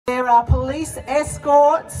There are police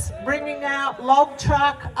escorts bringing out log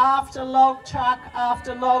truck after log truck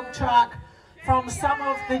after log truck from some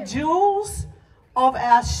of the jewels of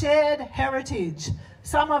our shared heritage,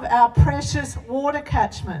 some of our precious water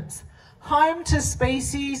catchments, home to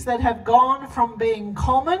species that have gone from being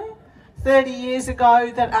common 30 years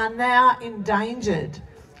ago that are now endangered.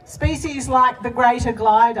 Species like the greater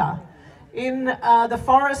glider. In the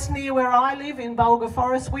forest near where I live, in Bulga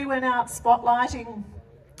Forest, we went out spotlighting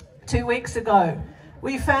 2 weeks ago.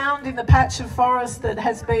 We found in the patch of forest that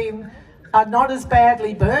has been not as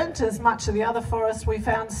badly burnt as much of the other forest, we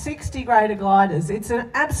found 60 greater gliders. It's an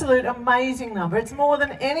absolute amazing number. It's more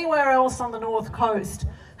than anywhere else on the north coast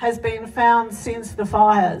has been found since the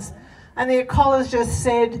fires. And the ecologist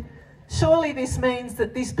said, surely this means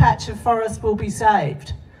that this patch of forest will be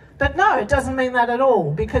saved. But no, it doesn't mean that at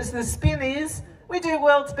all, because the spin is, we do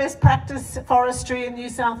world's best practice forestry in New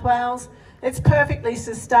South Wales. It's perfectly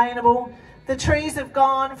sustainable. The trees have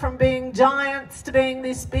gone from being giants to being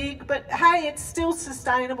this big, but hey, it's still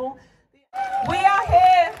sustainable. We are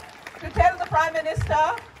here to tell the Prime Minister,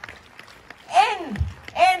 end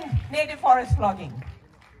native forest logging.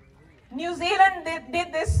 New Zealand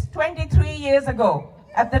did this 23 years ago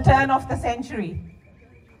at the turn of the century.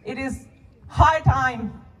 It is high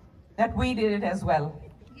time that we did it as well.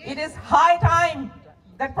 It is high time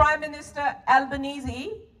that Prime Minister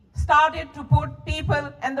Albanese started to put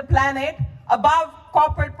people and the planet above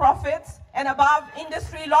corporate profits and above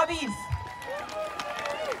industry lobbies.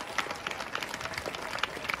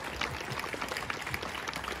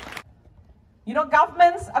 You know,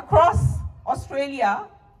 governments across Australia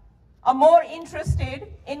are more interested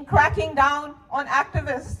in cracking down on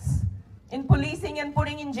activists, in policing and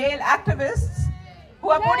putting in jail activists who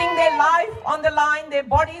are putting their life on the line, their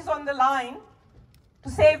bodies on the line to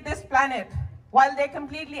save this planet, while they're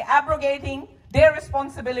completely abrogating their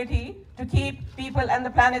responsibility to keep people and the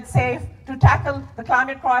planet safe, to tackle the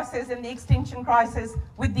climate crisis and the extinction crisis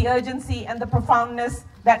with the urgency and the profoundness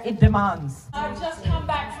that it demands. I've just come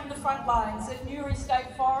back from the front lines at Newry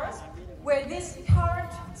State Forest, where this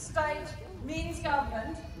current state Means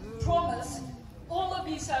government promised all of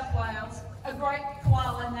New South Wales a great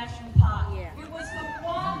koala national park. It was the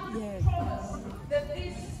one promise that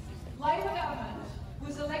this Labor government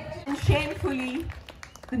was elected. And shamefully,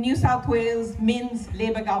 the New South Wales Minns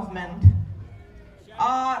Labor government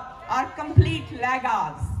are complete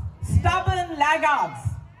laggards, stubborn laggards.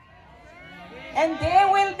 And they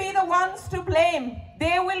will be the ones to blame.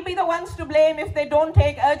 They will be the ones to blame if they don't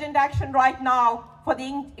take urgent action right now for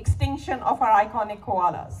the extinction of our iconic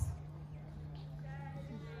koalas.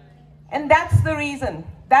 And that's the reason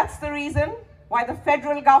why the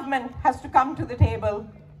federal government has to come to the table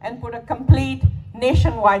and put a complete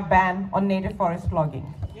nationwide ban on native forest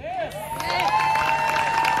logging.